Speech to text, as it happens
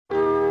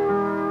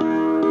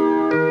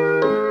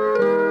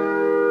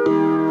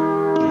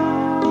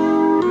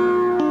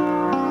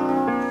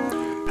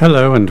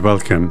Hello and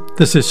welcome.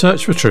 This is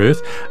Search for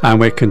Truth,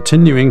 and we're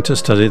continuing to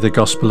study the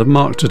Gospel of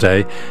Mark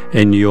today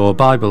in your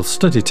Bible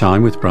study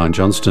time with Brian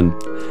Johnston.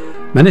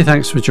 Many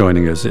thanks for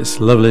joining us. It's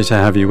lovely to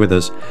have you with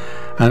us.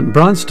 And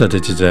Brian's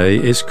study today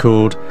is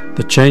called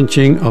The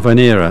Changing of an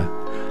Era.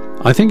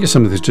 I think it's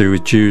something to do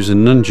with Jews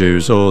and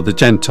non-Jews, or the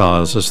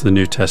Gentiles as the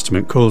New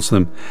Testament calls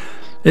them.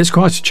 It's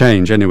quite a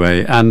change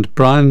anyway, and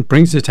Brian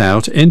brings it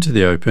out into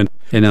the open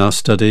in our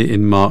study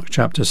in Mark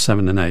chapters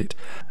 7 and 8.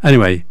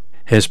 Anyway,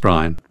 here's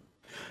Brian.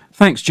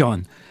 Thanks,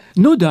 John.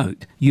 No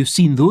doubt you've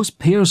seen those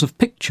pairs of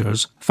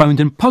pictures found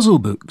in puzzle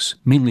books,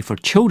 mainly for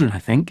children, I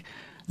think.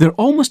 They're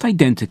almost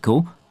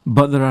identical,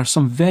 but there are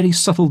some very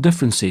subtle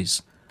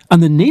differences.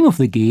 And the name of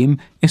the game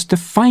is to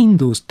find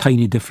those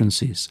tiny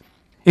differences.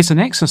 It's an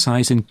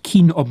exercise in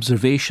keen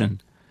observation.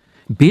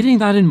 Bearing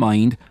that in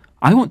mind,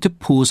 I want to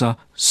pose a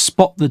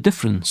spot the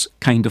difference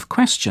kind of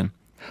question.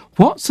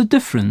 What's the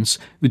difference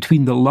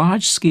between the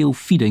large-scale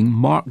feeding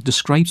Mark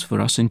describes for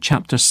us in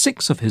chapter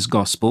 6 of his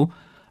Gospel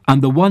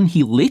and the one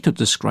he later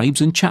describes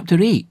in chapter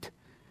 8?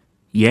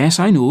 Yes,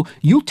 I know,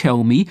 you'll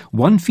tell me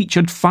one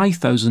featured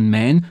 5,000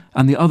 men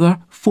and the other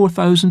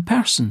 4,000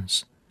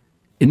 persons.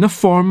 In the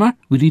former,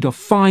 we read of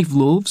 5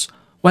 loaves,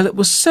 while it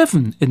was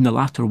 7 in the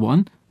latter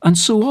one, and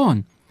so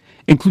on,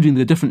 including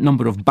the different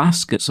number of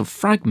baskets of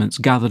fragments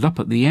gathered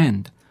up at the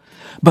end.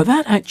 But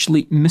that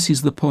actually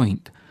misses the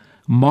point.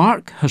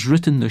 Mark has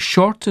written the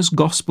shortest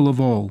gospel of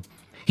all.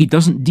 He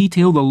doesn't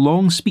detail the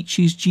long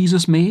speeches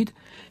Jesus made.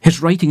 His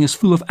writing is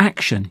full of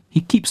action. He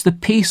keeps the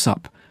pace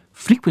up,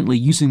 frequently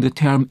using the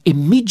term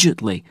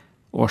immediately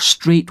or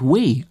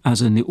straightway,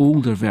 as in the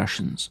older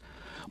versions.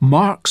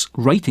 Mark's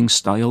writing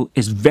style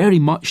is very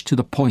much to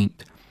the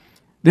point.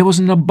 There was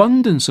an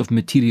abundance of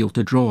material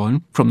to draw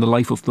on from the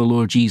life of the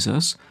Lord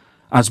Jesus.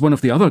 As one of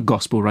the other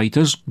gospel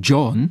writers,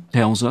 John,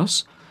 tells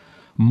us,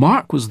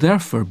 Mark was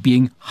therefore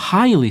being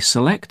highly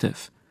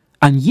selective,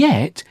 and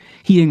yet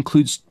he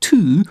includes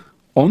 2,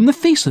 on the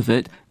face of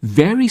it,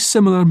 very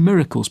similar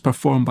miracles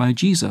performed by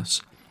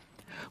Jesus.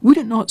 Would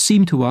it not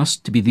seem to us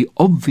to be the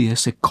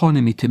obvious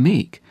economy to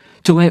make,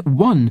 to let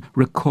one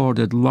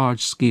recorded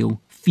large-scale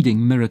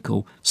feeding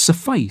miracle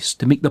suffice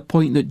to make the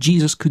point that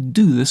Jesus could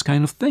do this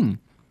kind of thing?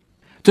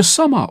 To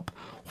sum up,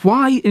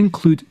 why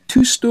include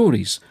 2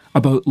 stories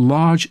about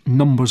large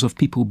numbers of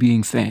people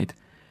being fed?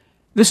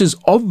 This is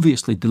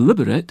obviously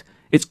deliberate,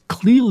 it's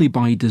clearly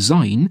by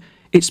design,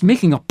 it's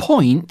making a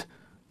point,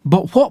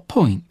 but what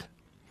point?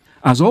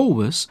 As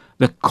always,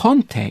 the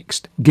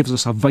context gives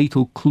us a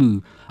vital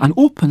clue and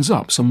opens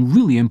up some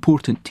really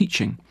important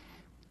teaching.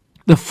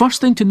 The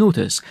first thing to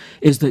notice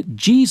is that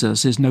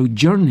Jesus is now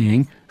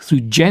journeying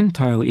through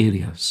Gentile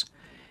areas.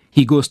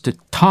 He goes to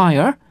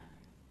Tyre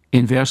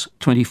in verse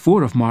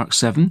 24 of Mark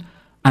 7,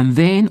 and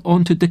then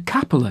on to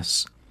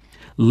Decapolis.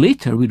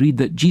 Later we read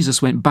that Jesus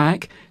went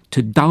back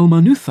to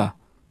Dalmanutha.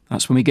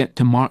 That's when we get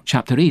to Mark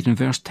chapter 8 and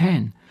verse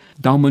 10.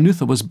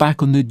 Dalmanutha was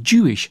back on the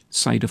Jewish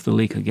side of the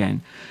lake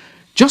again.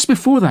 Just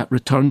before that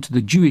return to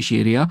the Jewish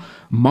area,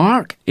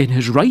 Mark, in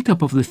his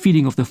write-up of the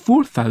feeding of the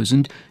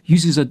 4,000,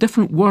 uses a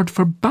different word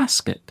for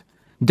basket,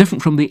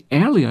 different from the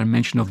earlier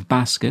mention of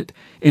basket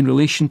in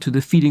relation to the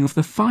feeding of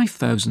the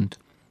 5,000.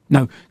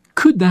 Now,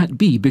 could that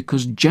be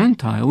because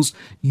Gentiles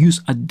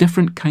use a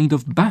different kind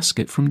of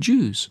basket from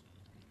Jews?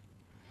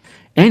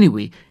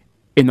 Anyway,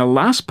 in the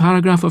last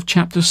paragraph of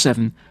chapter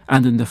 7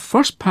 and in the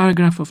first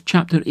paragraph of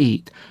chapter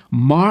 8,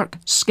 Mark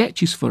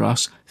sketches for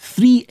us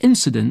 3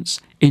 incidents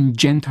in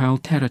Gentile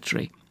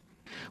territory.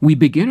 We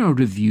begin our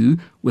review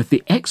with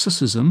the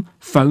exorcism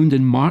found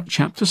in Mark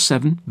chapter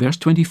 7, verse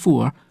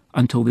 24,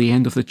 until the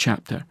end of the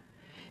chapter.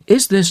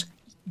 Is this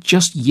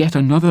just yet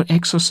another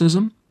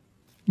exorcism?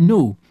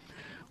 No.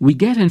 We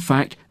get, in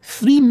fact,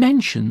 3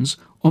 mentions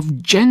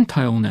of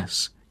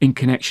Gentileness in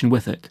connection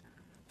with it.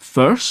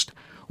 First,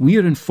 we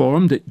are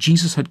informed that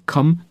Jesus had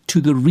come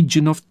to the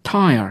region of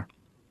Tyre.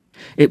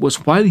 It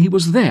was while he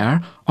was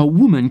there, a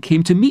woman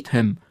came to meet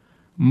him.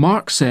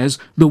 Mark says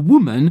the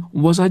woman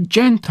was a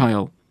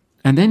Gentile,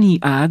 and then he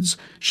adds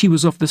she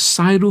was of the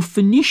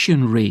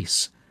Syrophoenician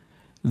race.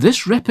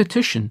 This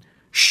repetition,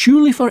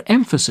 surely for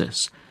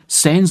emphasis,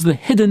 sends the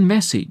hidden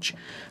message.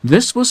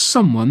 This was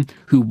someone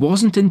who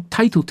wasn't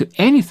entitled to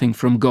anything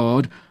from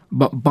God,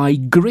 but by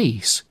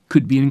grace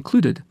could be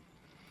included.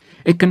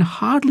 It can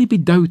hardly be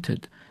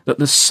doubted that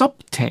the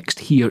subtext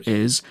here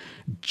is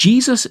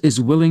Jesus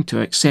is willing to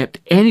accept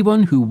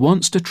anyone who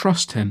wants to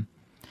trust him.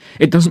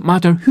 It doesn't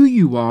matter who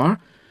you are,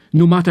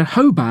 no matter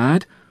how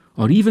bad,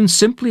 or even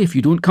simply if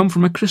you don't come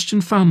from a Christian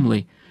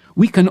family.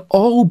 We can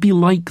all be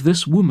like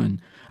this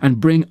woman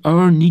and bring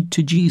our need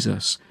to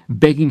Jesus,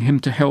 begging him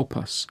to help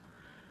us.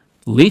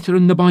 Later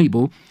in the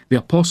Bible, the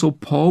Apostle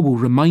Paul will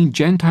remind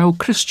Gentile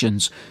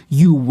Christians,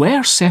 you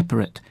were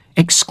separate,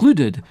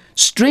 excluded,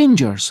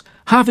 strangers,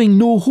 having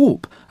no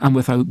hope, and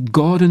without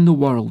God in the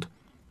world.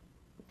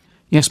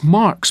 Yes,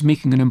 Mark's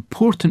making an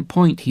important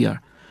point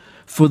here.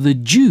 For the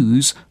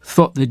Jews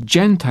thought the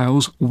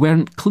Gentiles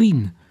weren't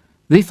clean.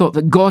 They thought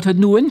that God had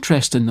no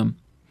interest in them.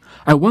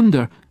 I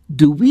wonder,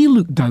 do we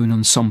look down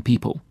on some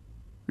people?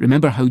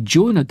 Remember how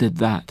Jonah did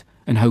that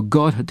and how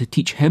God had to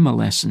teach him a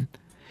lesson.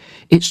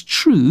 It's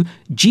true,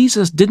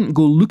 Jesus didn't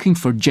go looking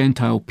for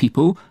Gentile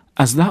people,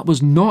 as that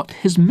was not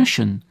his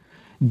mission.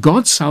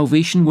 God's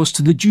salvation was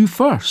to the Jew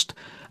first,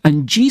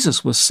 and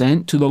Jesus was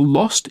sent to the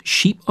lost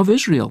sheep of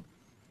Israel.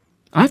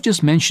 I've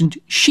just mentioned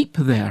sheep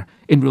there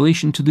in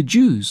relation to the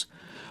Jews,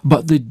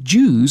 but the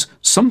Jews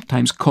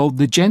sometimes called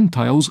the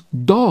Gentiles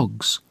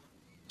dogs.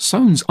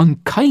 Sounds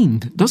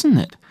unkind, doesn't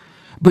it?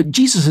 But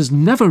Jesus is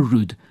never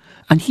rude,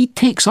 and he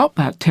takes up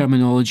that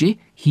terminology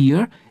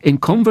here in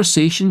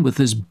conversation with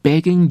this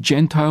begging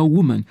Gentile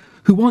woman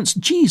who wants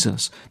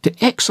Jesus to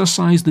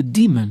exorcise the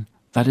demon,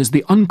 that is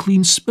the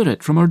unclean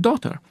spirit, from her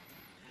daughter.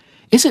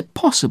 Is it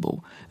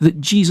possible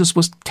that Jesus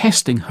was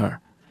testing her,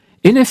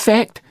 in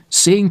effect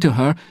saying to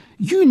her,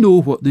 "You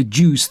know what the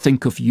Jews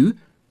think of you,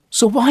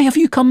 so why have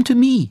you come to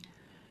me?"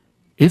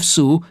 If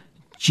so,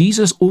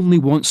 Jesus only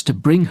wants to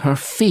bring her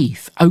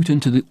faith out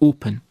into the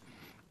open.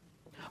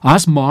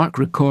 As Mark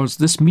records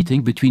this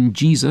meeting between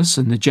Jesus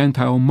and the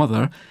Gentile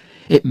mother,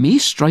 it may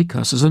strike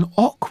us as an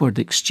awkward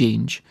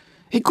exchange.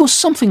 It goes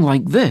something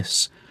like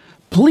this: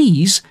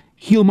 "Please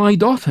heal my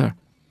daughter."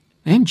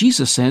 Then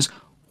Jesus says,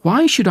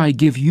 "Why should I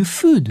give you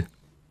food?"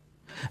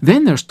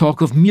 Then there's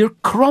talk of mere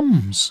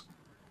crumbs.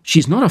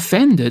 She's not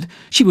offended.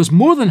 She was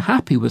more than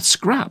happy with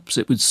scraps,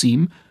 it would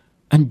seem,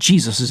 and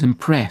Jesus is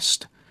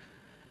impressed.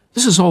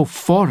 This is all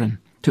foreign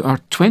to our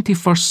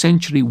 21st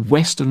century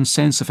Western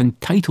sense of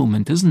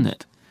entitlement, isn't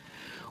it?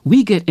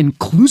 We get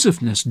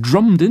inclusiveness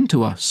drummed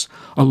into us,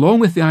 along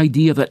with the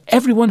idea that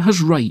everyone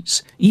has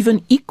rights,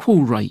 even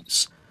equal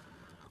rights.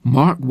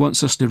 Mark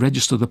wants us to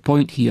register the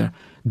point here.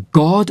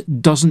 God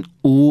doesn't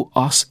owe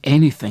us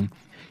anything.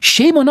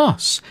 Shame on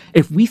us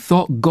if we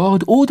thought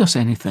God owed us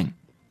anything.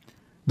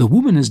 The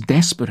woman is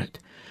desperate.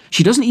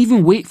 She doesn't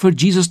even wait for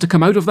Jesus to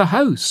come out of the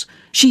house.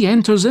 She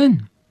enters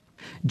in.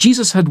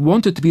 Jesus had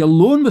wanted to be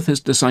alone with his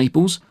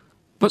disciples,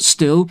 but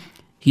still,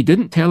 he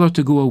didn't tell her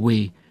to go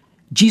away.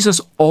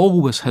 Jesus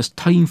always has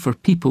time for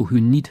people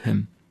who need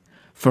him.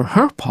 For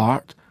her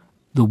part,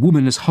 the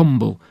woman is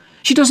humble.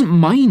 She doesn't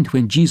mind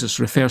when Jesus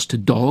refers to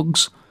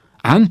dogs,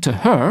 and to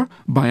her,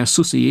 by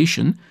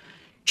association.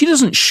 She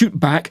doesn't shoot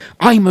back,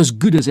 "I'm as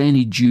good as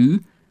any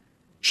Jew."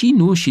 She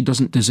knows she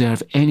doesn't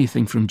deserve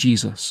anything from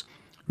Jesus.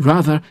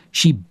 Rather,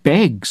 she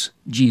begs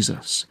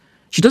Jesus.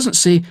 She doesn't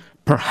say,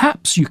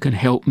 "Perhaps you can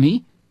help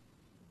me."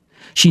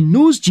 She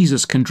knows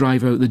Jesus can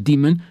drive out the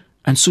demon,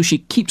 and so she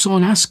keeps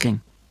on asking.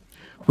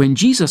 When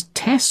Jesus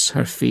tests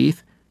her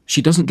faith,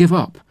 she doesn't give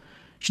up.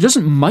 She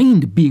doesn't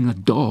mind being a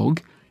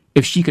dog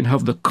if she can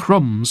have the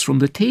crumbs from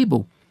the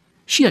table.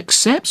 She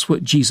accepts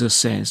what Jesus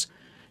says.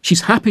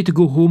 She's happy to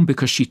go home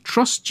because she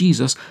trusts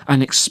Jesus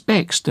and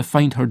expects to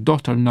find her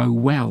daughter now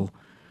well.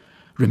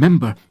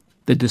 Remember,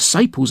 the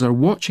disciples are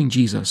watching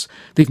Jesus.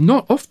 They've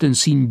not often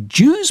seen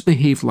Jews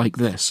behave like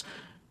this,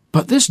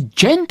 but this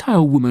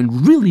Gentile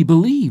woman really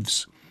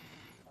believes.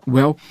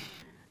 Well,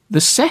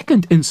 the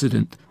second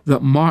incident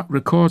that Mark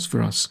records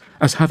for us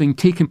as having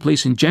taken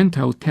place in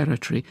Gentile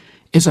territory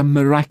is a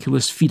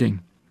miraculous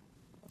feeding.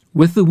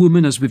 With the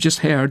woman, as we've just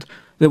heard,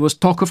 there was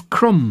talk of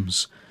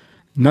crumbs.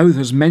 Now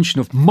there's mention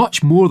of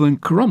much more than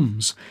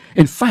crumbs.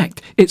 In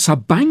fact, it's a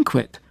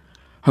banquet.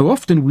 How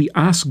often we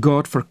ask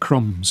God for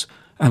crumbs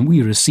and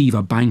we receive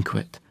a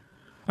banquet.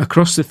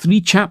 Across the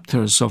 3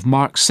 chapters of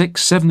Mark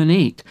 6, 7 and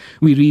 8,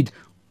 we read,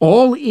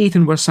 "All ate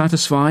and were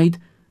satisfied."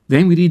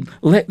 Then we read,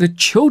 "Let the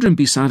children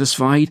be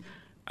satisfied."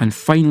 And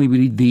finally we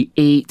read, "They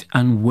ate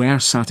and were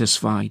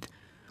satisfied."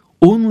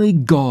 Only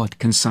God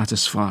can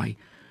satisfy.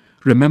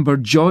 Remember,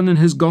 John in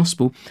his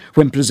Gospel,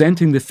 when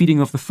presenting the feeding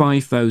of the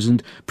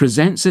 5,000,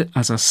 presents it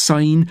as a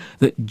sign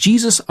that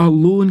Jesus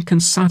alone can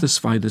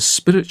satisfy the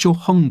spiritual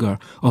hunger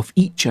of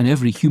each and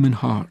every human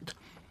heart.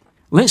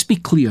 Let's be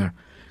clear,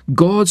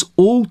 God's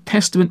Old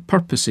Testament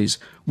purposes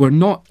were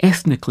not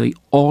ethnically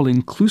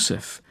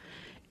all-inclusive.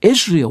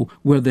 Israel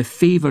were the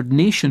favoured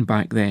nation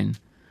back then.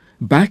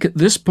 Back at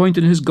this point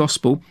in his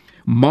Gospel,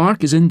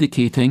 Mark is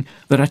indicating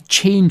that a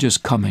change is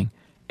coming.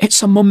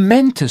 It's a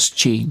momentous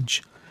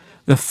change.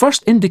 The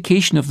first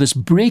indication of this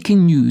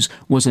breaking news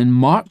was in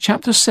Mark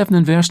chapter 7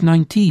 and verse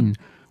 19,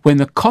 when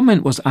the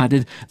comment was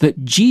added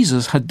that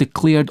Jesus had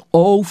declared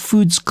all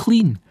foods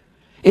clean.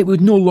 It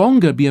would no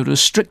longer be a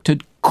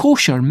restricted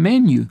kosher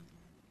menu.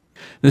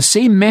 The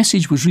same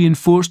message was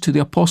reinforced to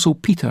the Apostle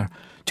Peter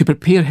to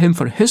prepare him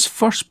for his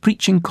first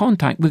preaching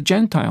contact with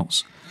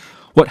Gentiles.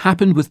 What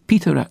happened with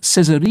Peter at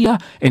Caesarea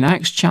in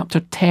Acts chapter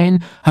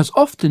 10 has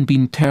often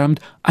been termed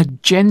a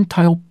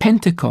Gentile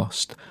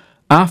Pentecost,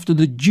 after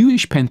the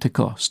Jewish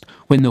Pentecost,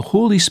 when the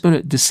Holy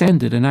Spirit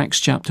descended in Acts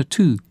chapter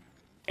 2.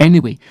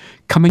 Anyway,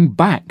 coming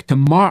back to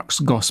Mark's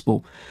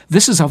Gospel,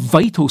 this is a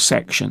vital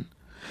section,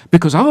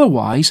 because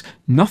otherwise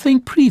nothing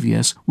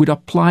previous would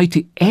apply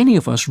to any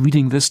of us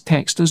reading this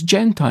text as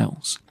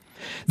Gentiles.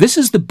 This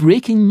is the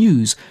breaking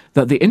news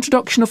that the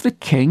introduction of the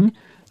King,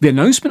 the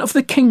announcement of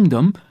the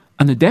kingdom,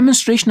 and the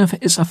demonstration of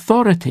its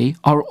authority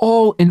are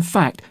all, in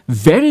fact,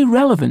 very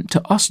relevant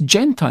to us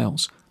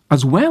Gentiles,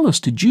 as well as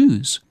to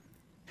Jews.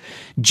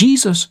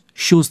 Jesus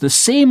shows the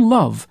same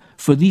love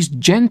for these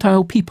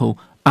Gentile people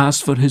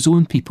as for his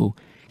own people.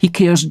 He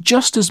cares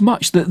just as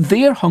much that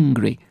they're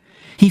hungry.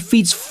 He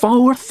feeds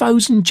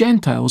 4,000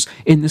 Gentiles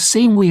in the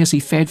same way as he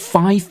fed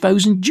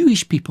 5,000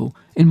 Jewish people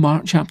in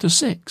Mark chapter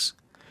 6.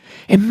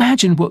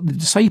 Imagine what the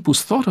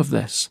disciples thought of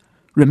this.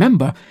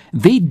 Remember,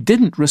 they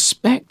didn't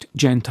respect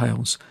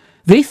Gentiles.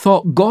 They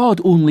thought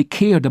God only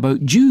cared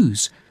about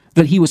Jews,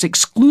 that he was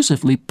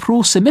exclusively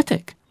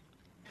pro-Semitic.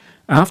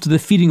 After the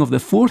feeding of the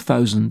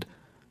 4,000,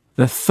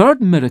 the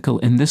third miracle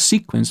in this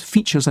sequence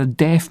features a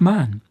deaf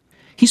man.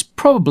 He's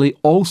probably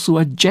also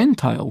a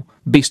Gentile,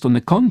 based on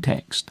the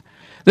context.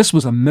 This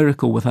was a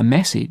miracle with a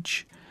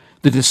message.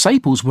 The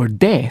disciples were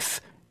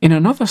deaf in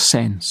another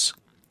sense.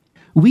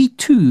 We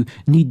too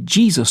need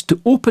Jesus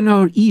to open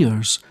our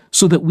ears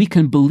so that we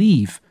can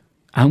believe,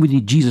 and we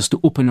need Jesus to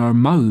open our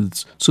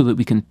mouths so that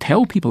we can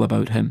tell people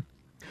about him.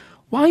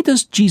 Why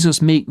does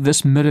Jesus make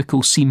this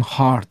miracle seem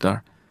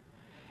harder?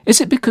 Is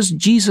it because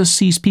Jesus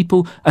sees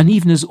people, and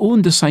even his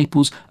own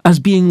disciples, as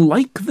being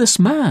like this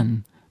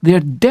man? They're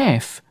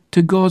deaf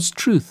to God's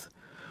truth.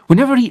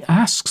 Whenever he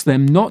asks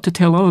them not to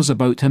tell others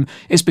about him,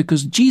 it's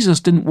because Jesus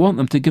didn't want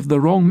them to give the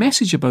wrong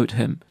message about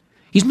him.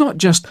 He's not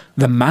just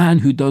the man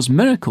who does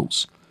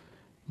miracles.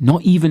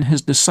 Not even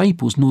his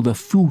disciples know the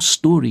full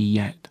story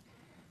yet.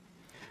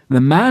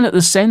 The man at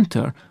the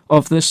centre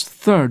of this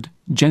third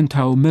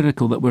Gentile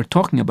miracle that we're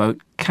talking about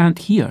can't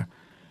hear.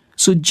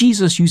 So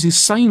Jesus uses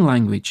sign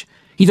language.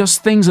 He does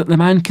things that the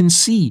man can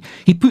see.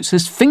 He puts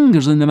his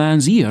fingers in the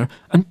man's ear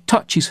and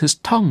touches his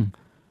tongue.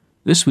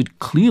 This would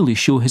clearly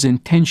show his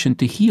intention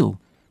to heal.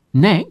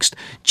 Next,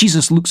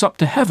 Jesus looks up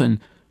to heaven,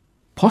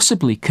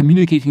 possibly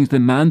communicating to the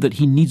man that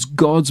he needs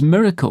God's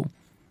miracle.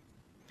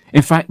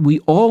 In fact, we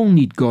all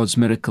need God's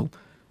miracle.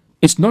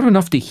 It's not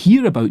enough to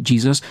hear about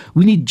Jesus.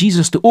 We need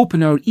Jesus to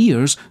open our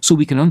ears so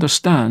we can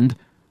understand,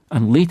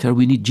 and later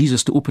we need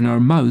Jesus to open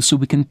our mouths so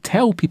we can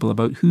tell people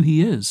about who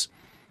he is.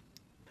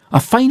 A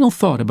final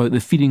thought about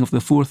the feeding of the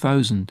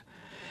 4,000.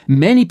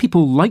 Many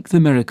people liked the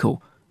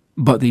miracle,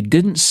 but they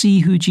didn't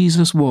see who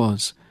Jesus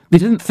was. They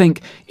didn't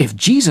think, if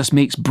Jesus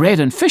makes bread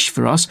and fish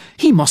for us,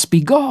 he must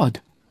be God.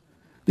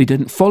 They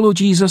didn't follow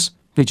Jesus,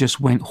 they just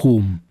went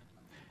home.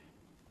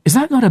 Is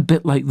that not a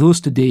bit like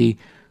those today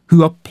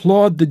who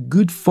applaud the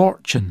good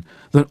fortune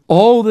that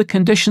all the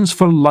conditions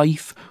for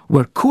life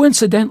were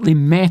coincidentally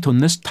met on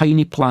this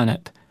tiny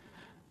planet?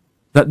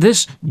 That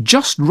this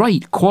just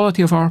right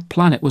quality of our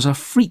planet was a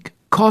freak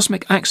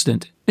cosmic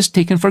accident is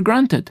taken for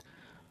granted.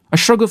 A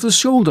shrug of the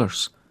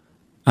shoulders.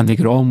 And they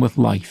get on with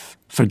life.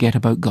 Forget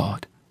about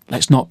God.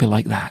 Let's not be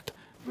like that.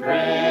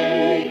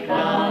 Break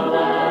now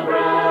the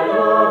bread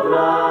of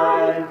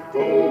life,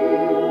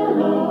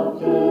 fill up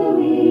to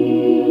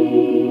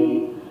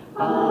me.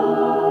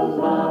 As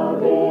thou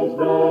didst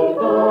break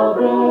the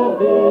bread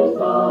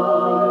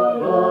beside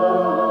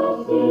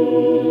the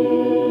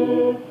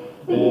sea,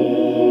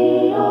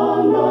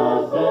 beyond the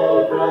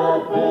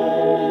sacred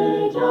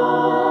page I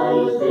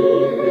see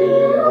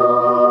thee,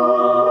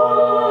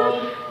 Lord.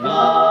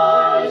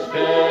 Thy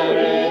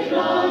Spirit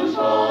longs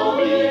for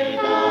me,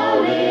 the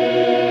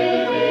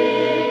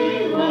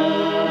living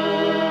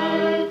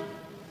word.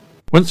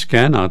 Once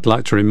again, I'd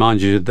like to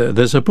remind you that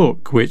there's a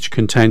book which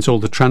contains all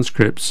the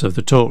transcripts of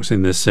the talks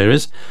in this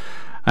series,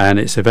 and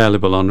it's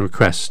available on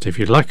request. If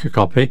you'd like a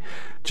copy,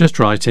 just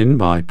write in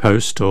by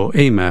post or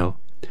email.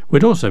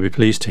 We'd also be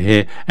pleased to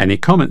hear any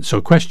comments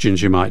or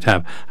questions you might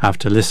have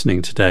after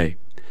listening today.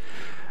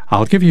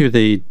 I'll give you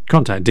the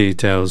contact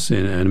details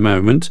in a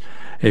moment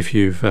if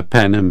you've a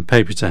pen and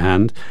paper to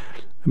hand,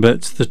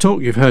 but the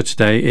talk you've heard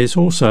today is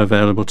also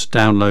available to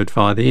download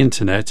via the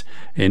internet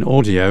in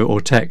audio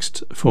or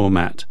text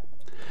format.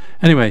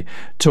 Anyway,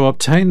 to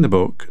obtain the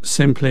book,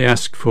 simply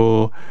ask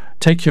for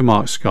Take Your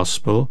Mark's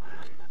Gospel,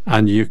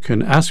 and you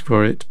can ask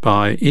for it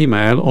by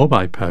email or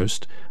by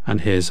post,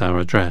 and here's our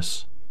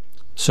address.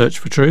 Search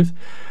for Truth,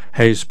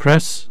 Hayes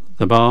Press,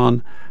 The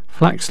Barn,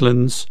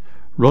 Flaxlands,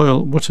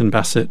 Royal Wootton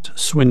Bassett,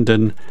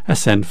 Swindon,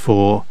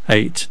 SN4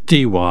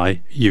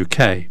 8DY,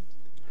 UK.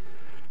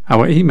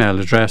 Our email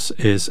address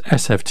is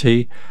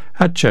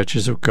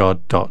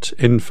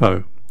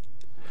sft@churchesofgod.info.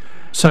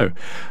 So,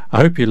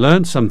 I hope you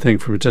learned something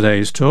from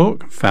today's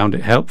talk, found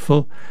it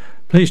helpful.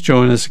 Please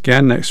join us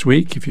again next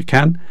week, if you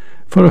can,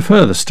 for a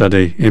further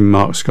study in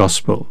Mark's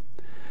Gospel.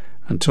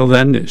 Until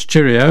then, it's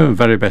cheerio and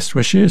very best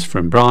wishes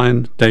from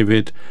Brian,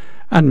 David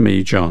and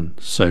me, John.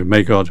 So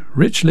may God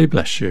richly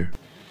bless you.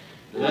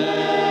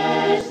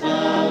 Bless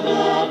thou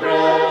the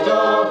bread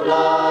of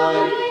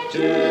life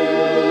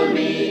to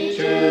me,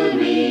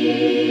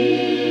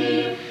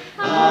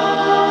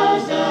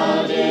 as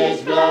thou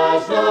didst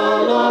bless the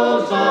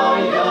loaves of